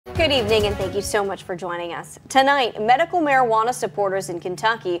Good evening, and thank you so much for joining us. Tonight, medical marijuana supporters in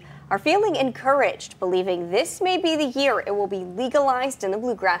Kentucky are feeling encouraged, believing this may be the year it will be legalized in the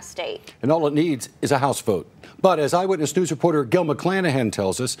bluegrass state. And all it needs is a House vote. But as Eyewitness News reporter Gil McClanahan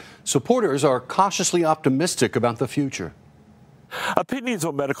tells us, supporters are cautiously optimistic about the future. Opinions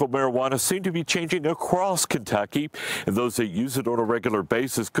on medical marijuana seem to be changing across Kentucky, and those that use it on a regular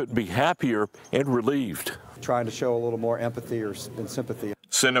basis couldn't be happier and relieved. Trying to show a little more empathy and sympathy.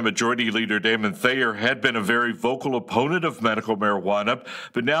 Senate Majority Leader Damon Thayer had been a very vocal opponent of medical marijuana,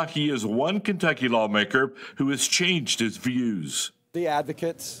 but now he is one Kentucky lawmaker who has changed his views. The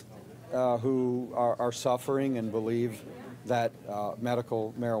advocates who are suffering and believe that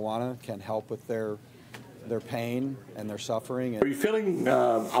medical marijuana can help with their pain and their suffering. Are you feeling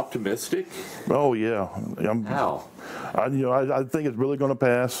optimistic? Oh yeah. How? I think it's really going to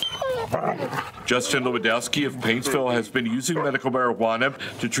pass. Justin Lewandowski of Paintsville has been using medical marijuana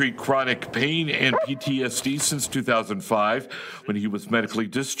to treat chronic pain and PTSD since 2005, when he was medically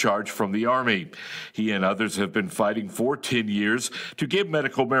discharged from the Army. He and others have been fighting for 10 years to get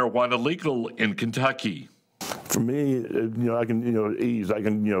medical marijuana legal in Kentucky. For me, I can, ease. I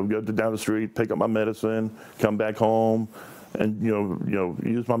can, go down the street, pick up my medicine, come back home, and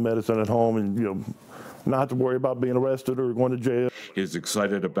use my medicine at home, and not have to worry about being arrested or going to jail. He's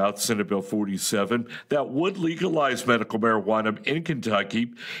excited about Senate Bill 47 that would legalize medical marijuana in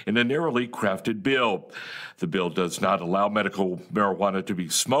Kentucky in a narrowly crafted bill. The bill does not allow medical marijuana to be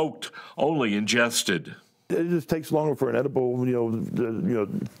smoked, only ingested. It just takes longer for an edible,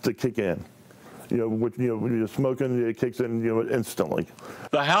 to kick in. When you're smoking, it kicks in, instantly.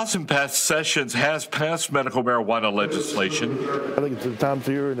 The House in past sessions has passed medical marijuana legislation. I think the time's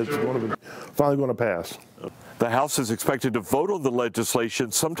here, and it's finally going to pass. The House is expected to vote on the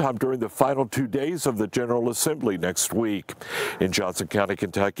legislation sometime during the final 2 days of the General Assembly next week. In Johnson County,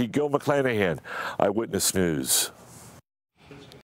 Kentucky, Gil McClanahan, Eyewitness News.